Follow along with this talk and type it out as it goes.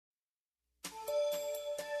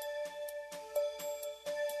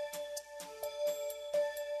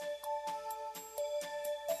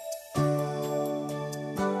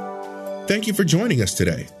Thank you for joining us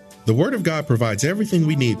today. The Word of God provides everything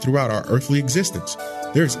we need throughout our earthly existence.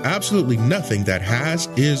 There's absolutely nothing that has,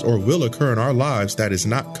 is, or will occur in our lives that is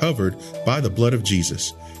not covered by the blood of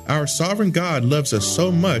Jesus. Our sovereign God loves us so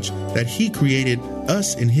much that He created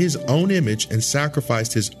us in His own image and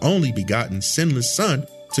sacrificed His only begotten sinless Son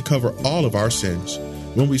to cover all of our sins.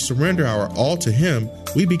 When we surrender our all to Him,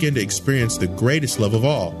 we begin to experience the greatest love of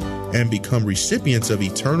all and become recipients of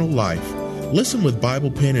eternal life. Listen with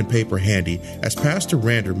Bible pen and paper handy as Pastor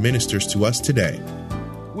Rander ministers to us today.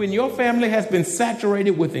 When your family has been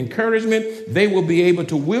saturated with encouragement, they will be able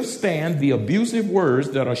to withstand the abusive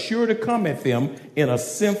words that are sure to come at them in a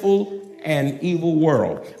sinful and evil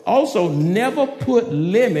world. Also, never put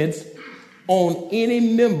limits on any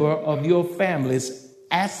member of your family's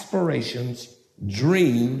aspirations,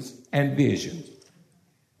 dreams, and visions.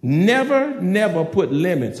 Never put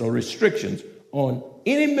limits or restrictions on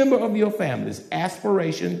any member of your family's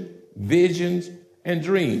aspirations, visions, and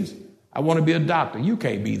dreams. I want to be a doctor. You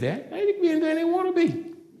can't be that. They can be anything they want to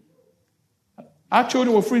be. Our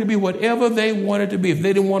children were free to be whatever they wanted to be. If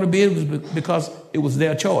they didn't want to be, it was because it was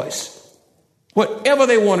their choice. Whatever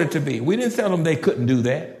they wanted to be. We didn't tell them they couldn't do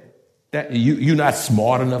that. You're not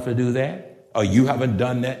smart enough to do that. Or you haven't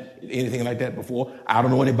done that, anything like that before. I don't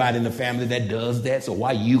know anybody in the family that does that, so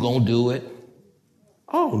why you gonna do it?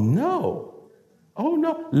 Oh, no.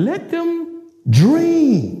 Let them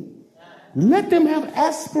dream. Let them have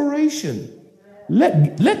aspiration.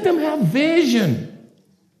 Let them have vision.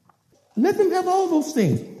 Let them have all those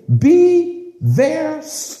things. Be their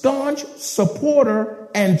staunch supporter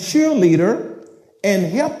and cheerleader and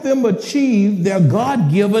help them achieve their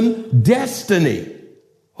God-given destiny.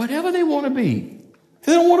 Whatever they want to be. If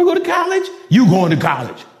they don't want to go to college, you going to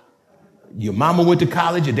college. Your mama went to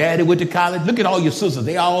college, your daddy went to college. Look at all your sisters.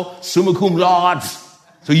 They all summa cum laudes.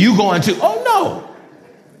 So you going to, oh no.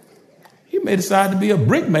 You may decide to be a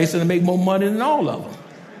brick mason and make more money than all of them.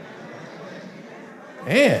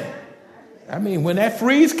 Man, I mean, when that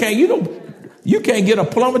freeze came, you can't get a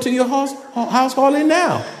plumber to your house hardly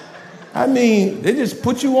now. I mean, they just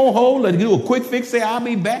put you on hold and do a quick fix, say, I'll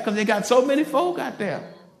be back, because they got so many folk out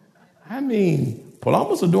there. I mean,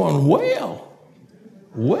 plumbers are doing well.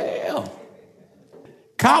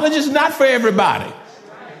 College is not for everybody.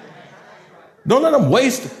 Don't let them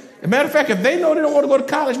waste it. As a matter of fact, if they know they don't want to go to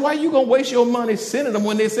college, why are you going to waste your money sending them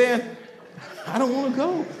when they're saying, I don't want to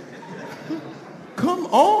go? Come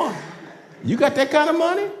on. You got that kind of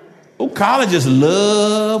money? Oh, colleges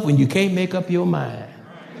love when you can't make up your mind.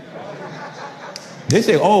 They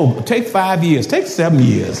say, oh, take 5 years, take 7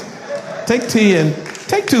 years, take 10,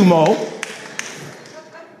 take 2 more.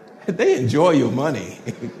 They enjoy your money.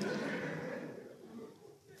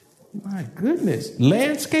 My goodness.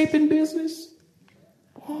 Landscaping business?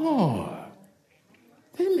 Boy,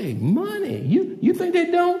 they make money. You think they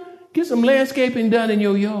don't? Get some landscaping done in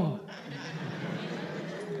your yard.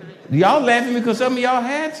 Y'all laughing because some of y'all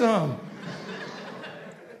had some.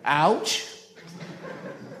 Ouch.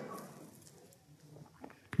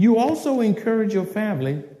 You also encourage your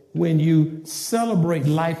family when you celebrate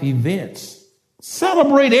life events.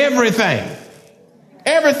 Celebrate everything.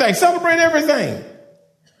 Everything. Celebrate everything.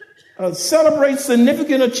 Celebrate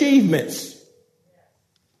significant achievements.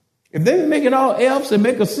 If they're making all F's and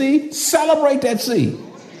make a C, celebrate that C.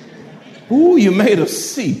 Ooh, you made a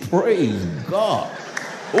C. Praise God.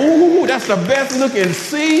 Ooh, that's the best looking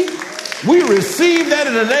C. We receive that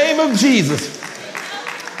in the name of Jesus.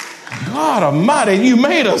 God Almighty, you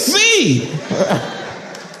made a C.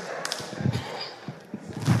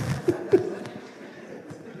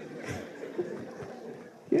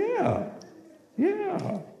 Yeah.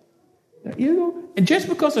 You know, and just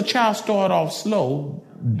because a child started off slow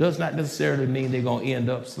does not necessarily mean they're going to end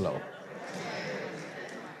up slow.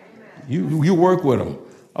 You work with them.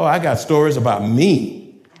 Oh, I got stories about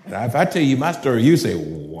me. And if I tell you my story, you say,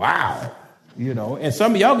 wow. You know, and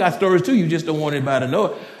some of y'all got stories too. You just don't want anybody to know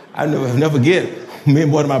it. I never forget. Me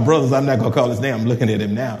and one of my brothers, I'm not going to call his name. I'm looking at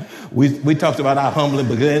him now. We talked about our humbling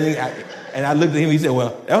beginning. And I looked at him. He said,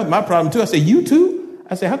 well, that was my problem too. I said, you too?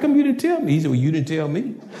 I said, how come you didn't tell me? He said, well, you didn't tell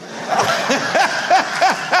me.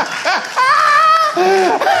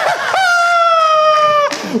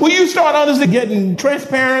 When you start honestly getting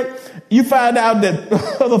transparent, you find out that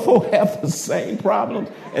other folk have the same problems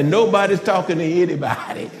and nobody's talking to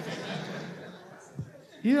anybody.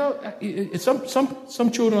 You know,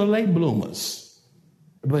 some children are late bloomers,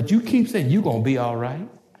 but you keep saying you're going to be all right.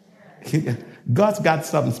 God's got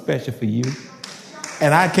something special for you.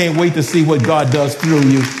 And I can't wait to see what God does through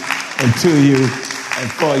you and to you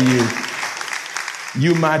and for you.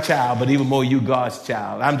 You my child, but even more you God's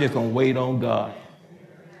child. I'm just going to wait on God.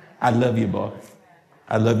 I love you, boy.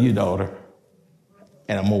 I love you, daughter.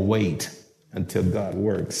 And I'm going to wait until God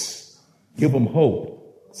works. Give them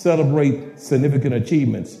hope. Celebrate significant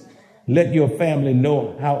achievements. Let your family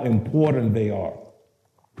know how important they are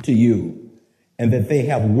to you and that they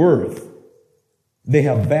have worth. They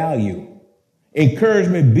have value.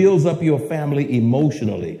 Encouragement builds up your family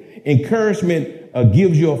emotionally. Encouragement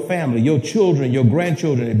gives your family, your children, your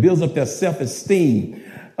grandchildren, it builds up their self-esteem,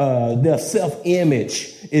 their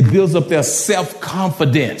self-image. It builds up their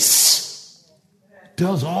self-confidence.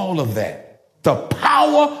 Does all of that. The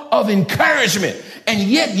power of encouragement. And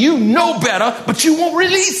yet you know better, but you won't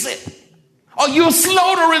release it. Or you're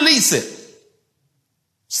slow to release it.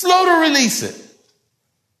 Slow to release it.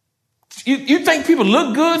 You think people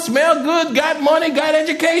look good, smell good, got money, got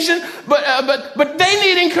education, but they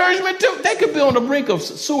need encouragement too. They could be on the brink of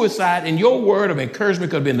suicide, and your word of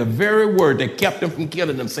encouragement could have been the very word that kept them from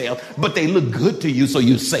killing themselves, but they look good to you, so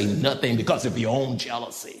you say nothing because of your own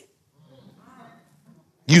jealousy.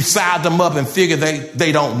 You size them up and figure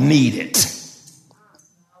they don't need it.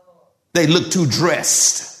 They look too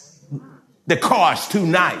dressed. The car's too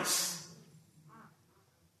nice.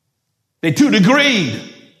 They're too degreed.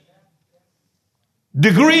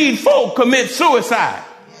 Degreed folk commit suicide.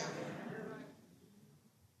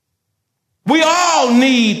 We all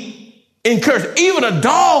need encouragement. Even a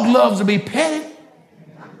dog loves to be petted.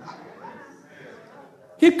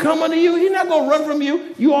 He come under you. He's not going to run from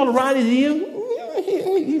you. You all around his ear.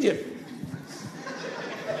 He just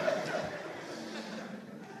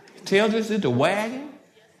tail just into wagging.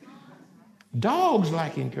 Dogs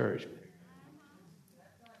like encouragement.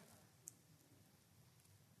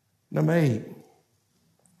 Number 8.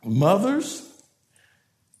 Mothers,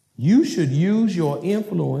 you should use your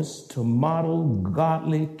influence to model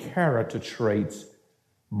godly character traits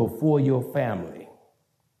before your family.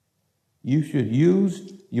 You should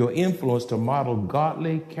use your influence to model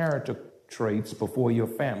godly character traits before your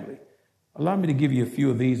family. Allow me to give you a few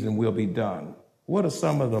of these and we'll be done. What are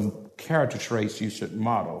some of the character traits you should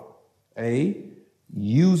model? A,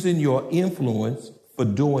 using your influence for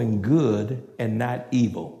doing good and not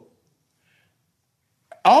evil.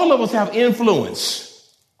 All of us have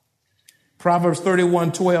influence. Proverbs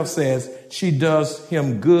 31:12 says, she does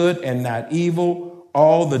him good and not evil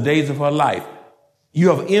all the days of her life.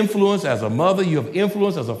 You have influence as a mother. You have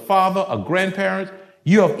influence as a father, a grandparent.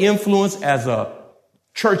 You have influence as a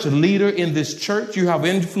church leader in this church. You have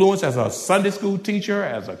influence as a Sunday school teacher,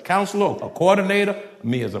 as a counselor, a coordinator,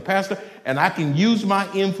 me as a pastor. And I can use my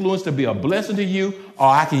influence to be a blessing to you, or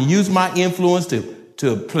I can use my influence to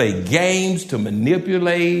play games, to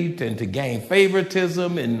manipulate, and to gain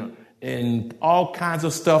favoritism and all kinds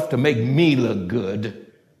of stuff to make me look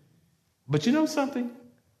good. But you know something?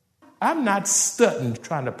 I'm not studying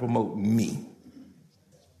trying to promote me.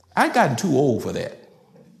 I've gotten too old for that.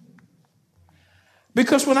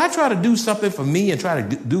 Because when I try to do something for me and try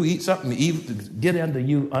to do something evil, to get under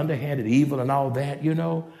you, underhanded evil and all that,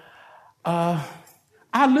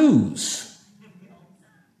 I lose.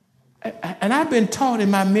 And I've been taught in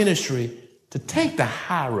my ministry to take the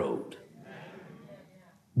high road.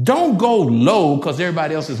 Don't go low because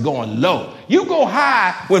everybody else is going low. You go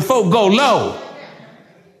high when folk go low.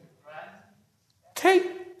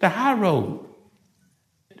 Take the high road.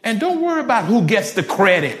 And don't worry about who gets the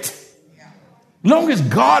credit. Long as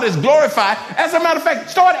God is glorified. As a matter of fact,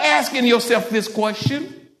 start asking yourself this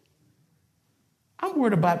question. I'm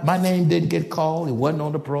worried about my name didn't get called. It wasn't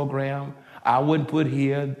on the program. I wasn't put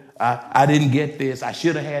here. I didn't get this. I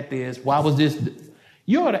should have had this. Why was this?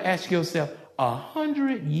 You ought to ask yourself,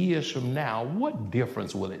 100 years from now, what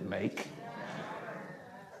difference will it make?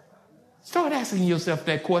 Start asking yourself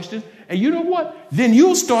that question. And you know what? Then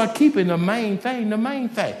you'll start keeping the main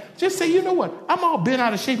thing. Just say, you know what? I'm all bent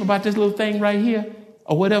out of shape about this little thing right here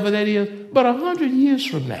or whatever that is. But 100 years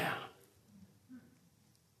from now,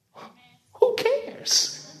 who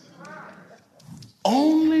cares?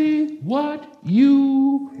 Only what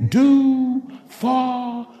you do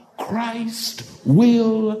for Christ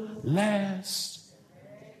will last.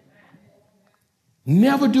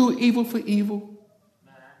 Never do evil for evil.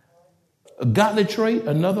 A godly trait,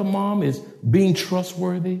 another mom, is being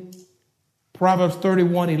trustworthy. Proverbs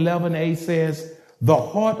 31:11a says, the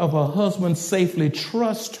heart of a husband safely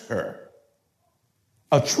trusts her.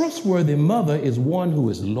 A trustworthy mother is one who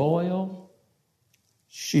is loyal.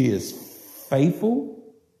 She is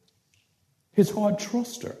faithful. His heart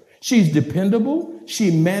trusts her. She's dependable.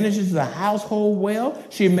 She manages the household well.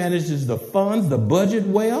 She manages the funds, the budget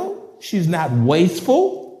well. She's not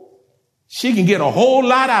wasteful. She can get a whole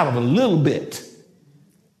lot out of a little bit.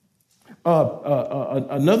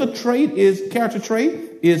 Another character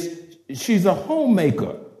trait is she's a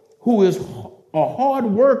homemaker who is a hard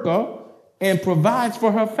worker and provides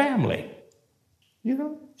for her family. You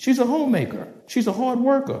know, she's a homemaker. She's a hard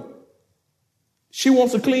worker. She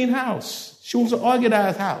wants a clean house. She wants an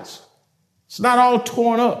organized house. It's not all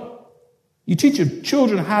torn up. You teach your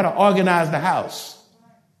children how to organize the house.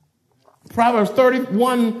 Proverbs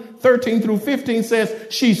 31:13-15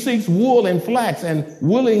 says, she seeks wool and flax and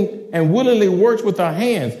willingly works with her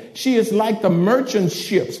hands. She is like the merchant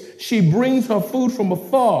ships. She brings her food from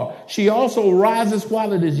afar. She also rises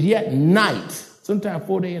while it is yet night, sometimes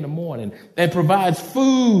 4 days in the morning, and provides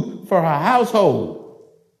food for her household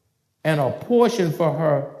and a portion for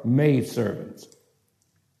her maidservants.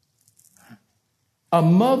 A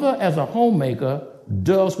mother as a homemaker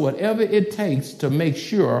does whatever it takes to make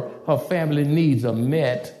sure her family needs are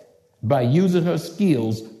met by using her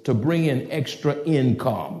skills to bring in extra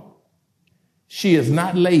income. She is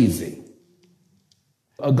not lazy.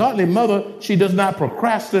 A godly mother, she does not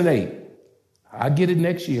procrastinate. I'll get it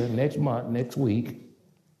next year, next month, next week.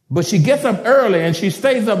 But she gets up early and she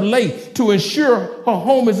stays up late to ensure her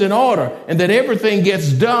home is in order and that everything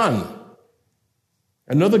gets done.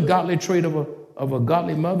 Another godly trait of a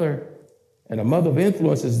godly mother and a mother of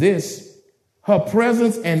influence is this: her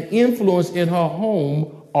presence and influence in her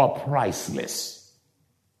home are priceless.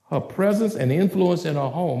 Her presence and influence in her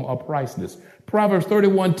home are priceless. Proverbs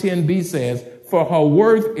 31:10b says, for her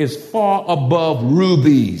worth is far above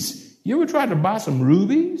rubies. You ever tried to buy some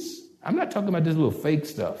rubies? I'm not talking about this little fake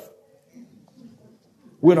stuff.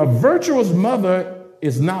 When a virtuous mother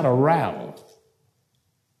is not around,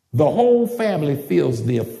 the whole family feels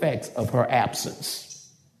the effects of her absence.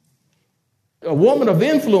 A woman of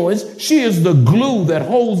influence, she is the glue that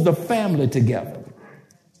holds the family together.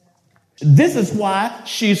 This is why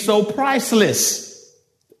she's so priceless.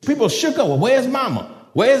 People shook up. Well, where's mama?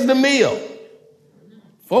 Where's the meal?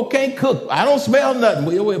 Folk can't cook. I don't smell nothing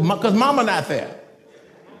because mama not there.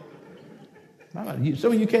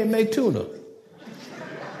 Some of you can't make tuna.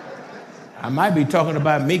 I might be talking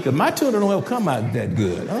about me because my tuna don't ever come out that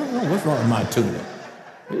good. I don't know what's wrong with my tuna.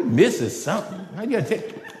 It misses something. I got to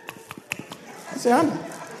take. I said,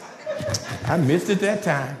 I missed it that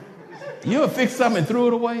time. You ever fix something and threw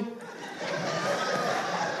it away?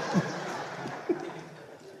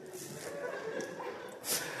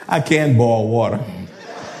 I can't boil water.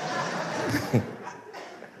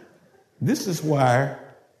 This is why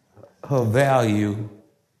her value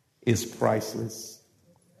is priceless.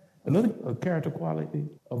 Another character quality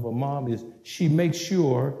of a mom is she makes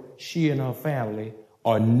sure she and her family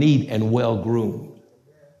are neat and well-groomed.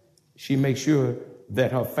 She makes sure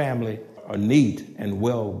that her family are neat and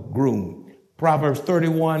well-groomed. Proverbs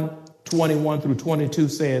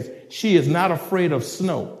 31:21-22 says, she is not afraid of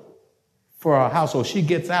snow for her household. She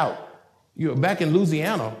gets out. Back in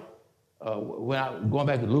Louisiana, when I going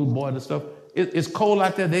back to little boy and stuff, it's cold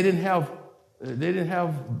out there. They didn't have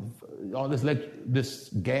all this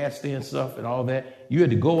gas stand stuff and all that. You had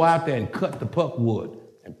to go out there and cut the puck wood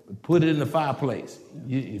and put it in the fireplace.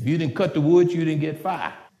 If you didn't cut the wood, you didn't get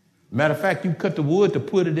fire. Matter of fact, you cut the wood to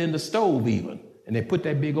put it in the stove even. And they put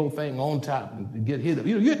that big old thing on top and get hit.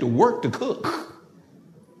 You had to work to cook.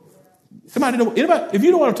 Somebody know, if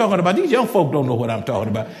you know what I'm talking about, these young folk don't know what I'm talking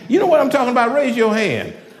about. You know what I'm talking about? Raise your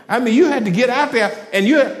hand. I mean, you had to get out there and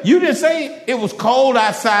you didn't say it was cold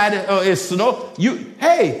outside or it's snow. You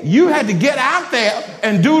had to get out there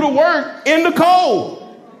and do the work in the cold.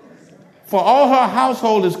 For all her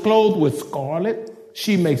household is clothed with scarlet.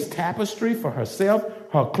 She makes tapestry for herself.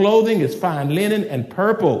 Her clothing is fine linen and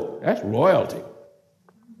purple. That's royalty.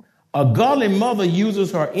 A godly mother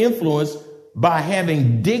uses her influence by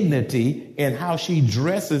having dignity in how she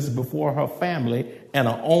dresses before her family and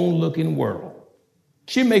her own looking world.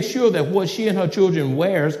 She makes sure that what she and her children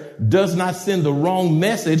wears does not send the wrong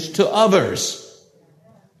message to others.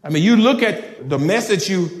 I mean, you look at the message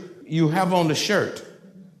you have on the shirt.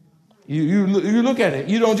 You look at it.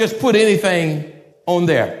 You don't just put anything on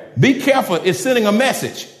there. Be careful. It's sending a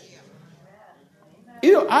message.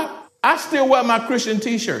 You know, I still wear my Christian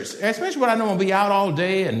T-shirts, especially when I know I'm going to be out all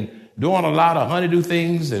day and doing a lot of honeydew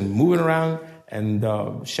things and moving around and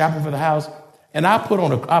shopping for the house. And I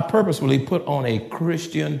purposefully put on a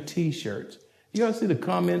Christian T-shirt. You ever see the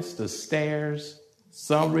comments, the stares?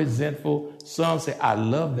 Some resentful. Some say, I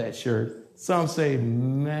love that shirt. Some say,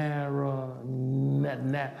 nah.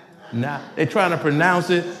 They're trying to pronounce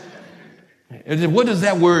it. And what does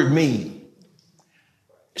that word mean?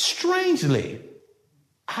 Strangely,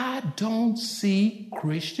 I don't see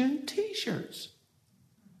Christian T-shirts.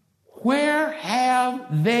 Where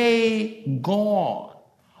have they gone?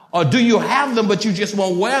 Or do you have them, but you just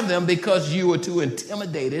won't wear them because you are too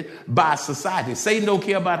intimidated by society? Satan don't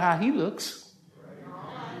care about how he looks.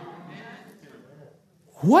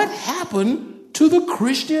 What happened to the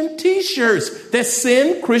Christian t-shirts that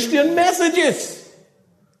send Christian messages?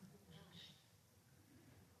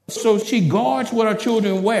 So she guards what her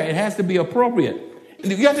children wear. It has to be appropriate.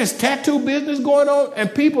 You got this tattoo business going on,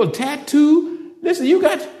 and people tattoo. Listen, you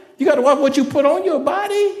got to watch what you put on your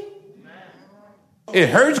body. It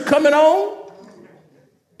hurts coming on,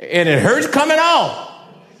 and it hurts coming off,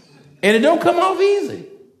 and it don't come off easy.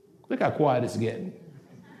 Look how quiet it's getting.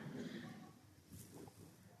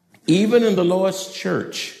 Even in the Lord's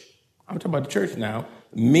church, I'm talking about the church now,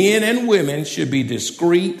 men and women should be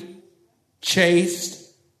discreet,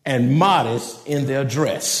 chaste, and modest in their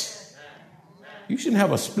dress. You shouldn't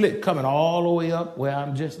have a split coming all the way up where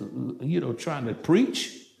I'm just, trying to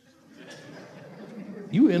preach.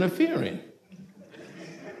 You interfering.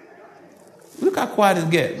 Look how quiet it's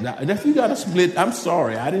getting. Now, if you got a split, I'm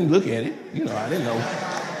sorry. I didn't look at it. I didn't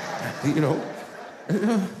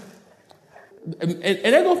know. And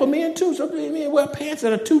that goes for men too. Some men wear pants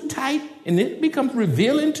that are too tight, and it becomes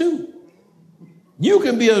revealing too. You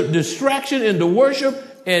can be a distraction in the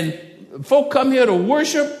worship, and folk come here to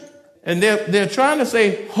worship, and they're trying to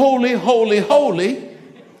say, holy, holy, holy.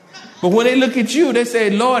 But when they look at you, they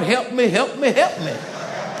say, Lord, help me, help me, help me.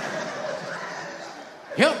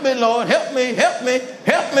 Help me, Lord, help me, help me,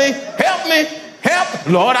 help me, help me, help.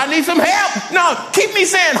 Lord, I need some help. No, keep me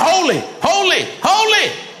saying holy, holy,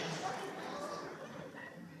 holy.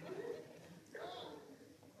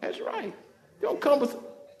 That's right. Don't come with.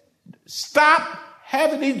 Stop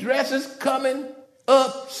having these dresses coming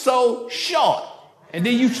up so short. And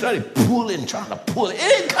then you started trying to pull it.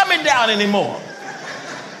 It ain't coming down anymore.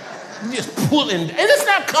 You're just pulling. And it's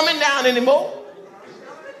not coming down anymore.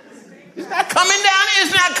 It's not coming down.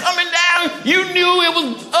 It's not coming down. You knew it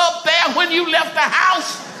was up there when you left the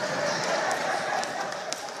house.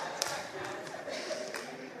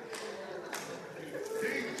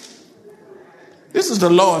 This is the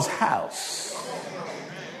Lord's house.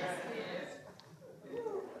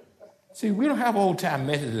 See, we don't have old time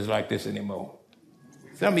messages like this anymore.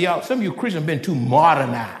 Some of you Christians have been too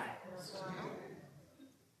modernized.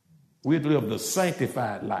 We live the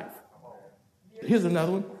sanctified life. Here's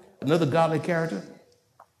another one. Another godly character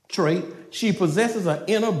trait. She possesses an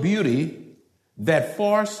inner beauty that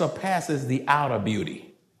far surpasses the outer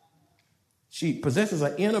beauty. She possesses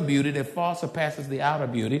an inner beauty that far surpasses the outer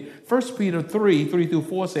beauty. 1 Peter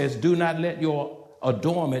 3:3-4 says, do not let your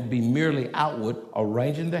adornment be merely outward,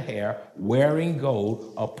 arranging the hair, wearing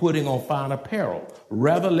gold, or putting on fine apparel.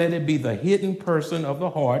 Rather, let it be the hidden person of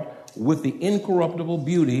the heart with the incorruptible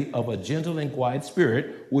beauty of a gentle and quiet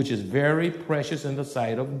spirit, which is very precious in the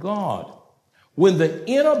sight of God. When the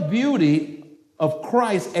inner beauty of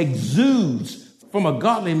Christ exudes from a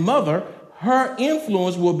godly mother, her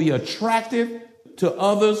influence will be attractive to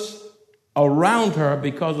others around her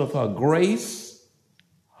because of her grace,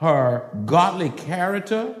 her godly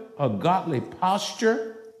character, her godly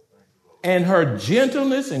posture, and her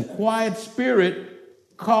gentleness and quiet spirit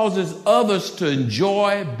causes others to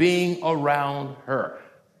enjoy being around her.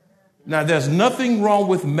 Now, there's nothing wrong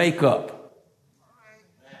with makeup.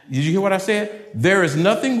 Did you hear what I said? There is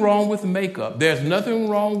nothing wrong with makeup. There's nothing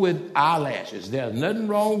wrong with eyelashes. There's nothing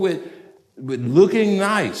wrong with looking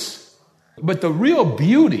nice. But the real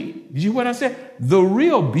beauty, did you hear what I said? The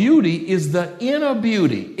real beauty is the inner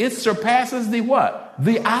beauty. It surpasses the what?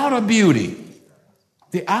 The outer beauty.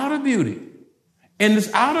 The outer beauty. And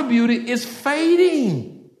this outer beauty is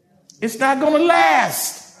fading. It's not going to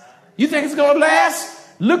last. You think it's going to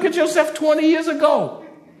last? Look at yourself 20 years ago.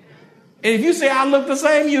 And if you say I look the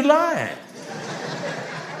same, you're lying.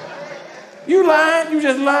 You lying. You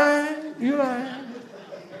just lying. You lying.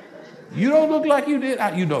 You don't look like you did.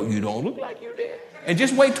 You don't look like you did. And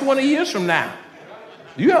just wait 20 years from now.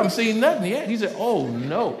 You haven't seen nothing yet. You say, oh,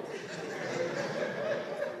 no.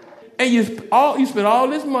 And you spend all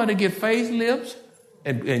this money to get facelifts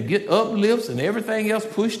and get uplifts and everything else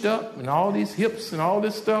pushed up and all these hips and all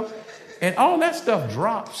this stuff. And all that stuff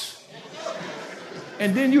drops.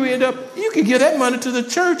 And then you can give that money to the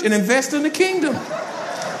church and invest in the kingdom.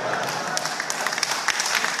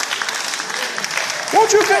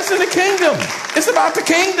 Won't you invest in the kingdom? It's about the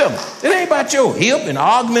kingdom. It ain't about your hip and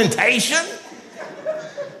augmentation.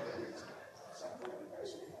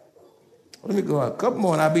 Let me go out a couple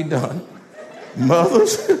more and I'll be done.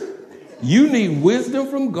 Mothers, you need wisdom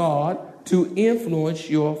from God to influence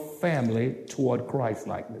your family toward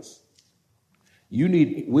Christ-likeness. You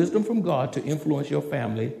need wisdom from God to influence your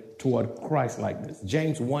family toward Christ-likeness.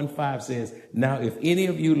 James 1:5 says, now if any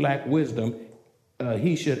of you lack wisdom,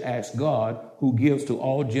 he should ask God, who gives to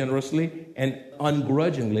all generously and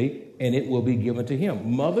ungrudgingly, and it will be given to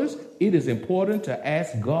him. Mothers, it is important to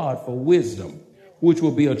ask God for wisdom, which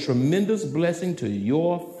will be a tremendous blessing to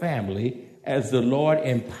your family as the Lord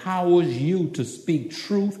empowers you to speak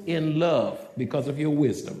truth in love because of your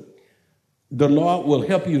wisdom. The Lord will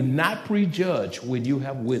help you not prejudge when you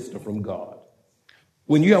have wisdom from God.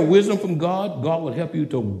 When you have wisdom from God, God will help you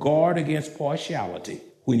to guard against partiality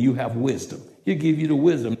when you have wisdom. He'll give you the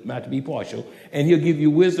wisdom not to be partial, and he'll give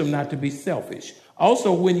you wisdom not to be selfish.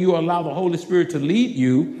 Also, when you allow the Holy Spirit to lead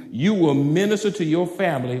you, you will minister to your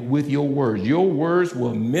family with your words. Your words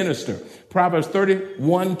will minister. Proverbs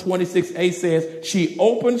 31:26a says, she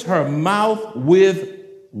opens her mouth with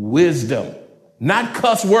wisdom. Not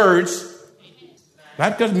cuss words.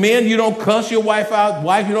 Not because men, you don't cuss your wife out.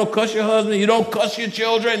 Wife, you don't cuss your husband. You don't cuss your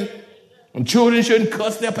children. And children shouldn't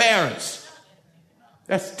cuss their parents.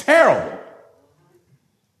 That's terrible.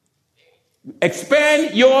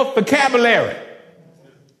 Expand your vocabulary.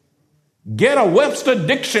 Get a Webster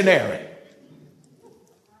dictionary.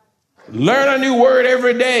 Learn a new word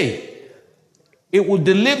every day. It will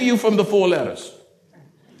deliver you from the 4 letters.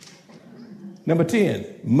 Number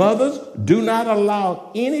 10, mothers, do not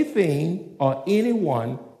allow anything or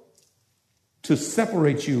anyone to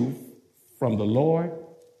separate you from the Lord,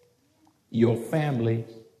 your family,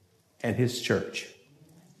 and his church.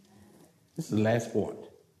 This is the last point.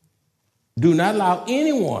 Do not allow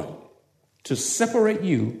anyone to separate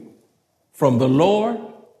you from the Lord,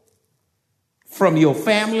 from your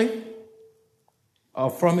family, or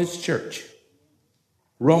from his church.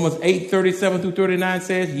 Romans 8:37-39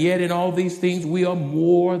 says, yet in all these things we are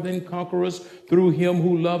more than conquerors through him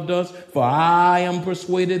who loved us. For I am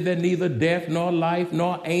persuaded that neither death, nor life,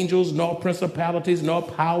 nor angels, nor principalities, nor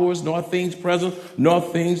powers, nor things present, nor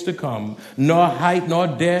things to come, nor height, nor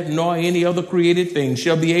depth, nor any other created thing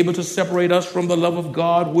shall be able to separate us from the love of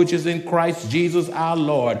God, which is in Christ Jesus our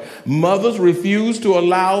Lord. Mothers, refuse to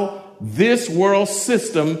allow this world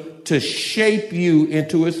system to shape you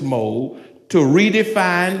into its mold, to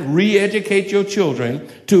redefine, re-educate your children,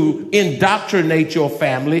 to indoctrinate your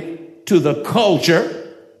family to the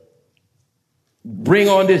culture, bring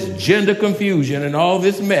on this gender confusion and all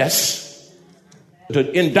this mess,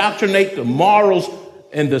 to indoctrinate the morals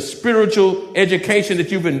and the spiritual education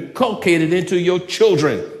that you've inculcated into your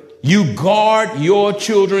children. You guard your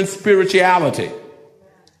children's spirituality.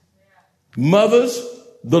 Mothers,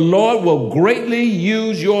 the Lord will greatly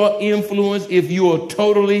use your influence if you are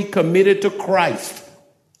totally committed to Christ.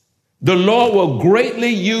 The Lord will greatly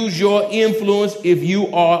use your influence if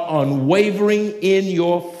you are unwavering in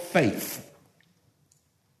your faith.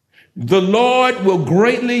 The Lord will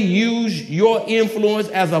greatly use your influence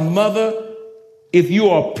as a mother if you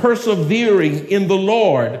are persevering in the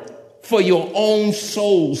Lord for your own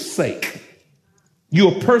soul's sake.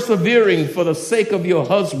 You're persevering for the sake of your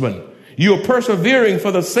husband. You're persevering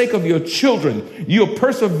for the sake of your children. You're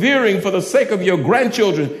persevering for the sake of your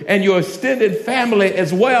grandchildren and your extended family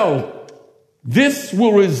as well. This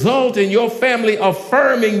will result in your family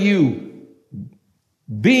affirming you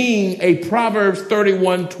being a Proverbs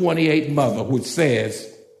 31:28 mother, which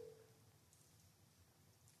says,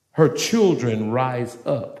 her children rise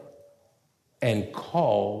up and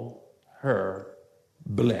call her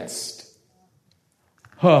blessed.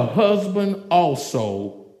 Her husband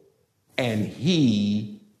also, and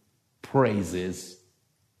he praises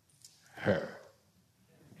her.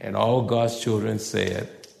 And all God's children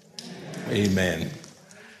said, amen.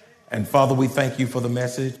 And Father, we thank you for the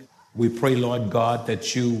message. We pray, Lord God,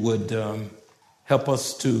 that you would help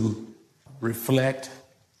us to reflect,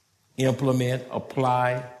 implement,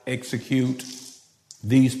 apply, execute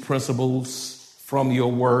these principles from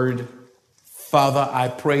your word. Father, I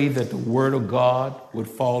pray that the word of God would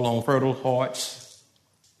fall on fertile hearts,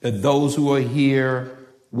 that those who are here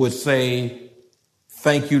would say,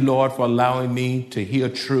 thank you, Lord, for allowing me to hear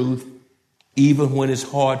truth, even when it's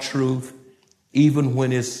hard truth, even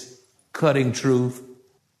when it's cutting truth,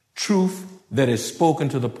 truth that is spoken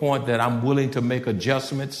to the point that I'm willing to make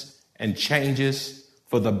adjustments and changes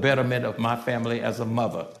for the betterment of my family as a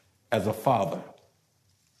mother, as a father.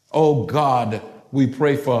 Oh God, we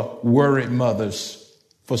pray for worried mothers,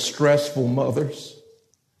 for stressful mothers,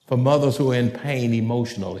 for mothers who are in pain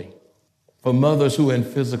emotionally, for mothers who are in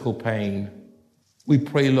physical pain. We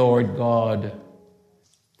pray, Lord God,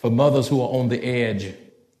 for mothers who are on the edge,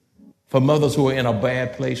 for mothers who are in a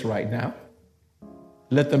bad place right now.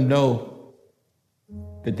 Let them know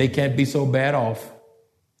that they can't be so bad off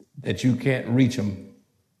that you can't reach them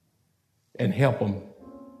and help them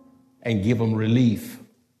and give them relief,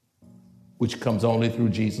 which comes only through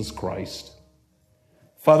Jesus Christ.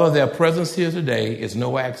 Father, their presence here today is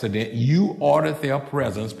no accident. You ordered their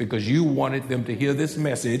presence because you wanted them to hear this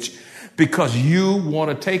message, because you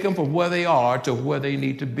want to take them from where they are to where they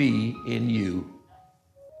need to be in you.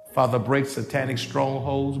 Father, break satanic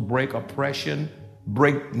strongholds, break oppression,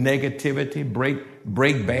 break negativity,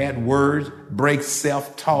 break bad words, break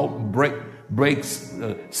self-talk, break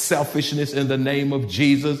selfishness in the name of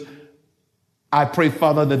Jesus. I pray,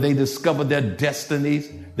 Father, that they discover their destinies,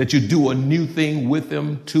 that you do a new thing with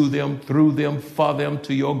them, to them, through them, for them,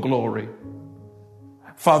 to your glory.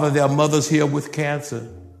 Father, there are mothers here with cancer.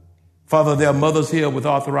 Father, there are mothers here with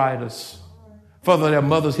arthritis. Father, there are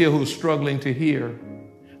mothers here who are struggling to hear.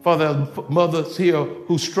 Father, there are mothers here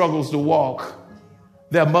who struggles to walk.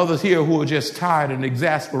 There are mothers here who are just tired and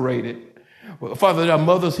exasperated. Father, there are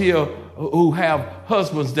mothers here who have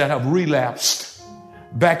husbands that have relapsed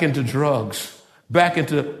back into drugs, back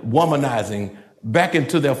into womanizing, back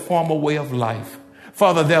into their former way of life.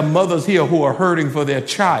 Father, there are mothers here who are hurting for their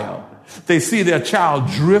child. They see their child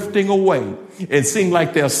drifting away and seem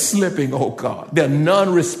like they're slipping, oh God. They're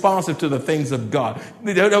non-responsive to the things of God.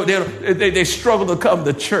 They struggle to come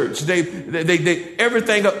to church.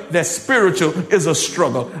 Everything that's spiritual is a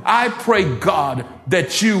struggle. I pray, God,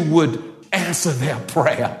 that you would answer their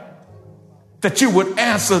prayer. That you would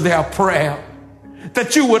answer their prayer.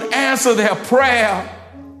 That you would answer their prayer.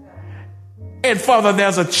 And Father,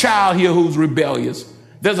 there's a child here who's rebellious.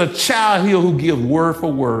 There's a child here who gives word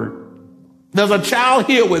for word. There's a child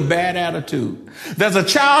here with bad attitude. There's a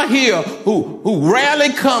child here who rarely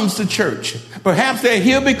comes to church. Perhaps they're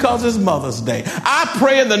here because it's Mother's Day. I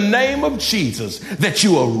pray in the name of Jesus that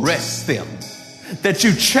you arrest them, that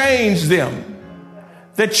you change them,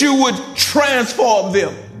 that you would transform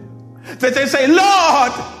them, that they say,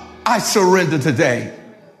 Lord, I surrender today.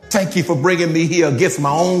 Thank you for bringing me here against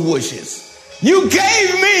my own wishes. You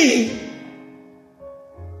gave me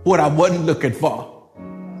what I wasn't looking for.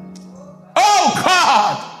 Oh,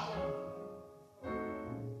 God,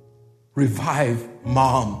 revive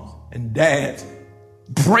moms and dads.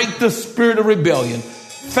 Break the spirit of rebellion.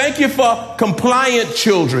 Thank you for compliant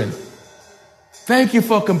children. Thank you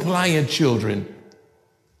for compliant children.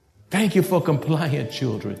 Thank you for compliant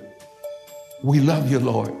children. We love you,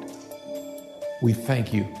 Lord. We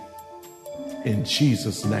thank you. In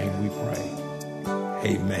Jesus' name we pray.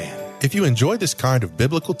 Amen. If you enjoy this kind of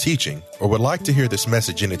biblical teaching or would like to hear this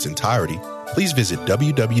message in its entirety, please visit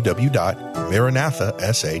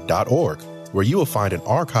www.maranathasa.org, where you will find an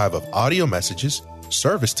archive of audio messages,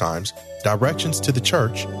 service times, directions to the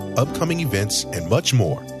church, upcoming events, and much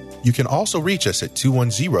more. You can also reach us at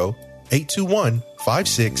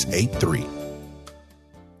 210-821-5683.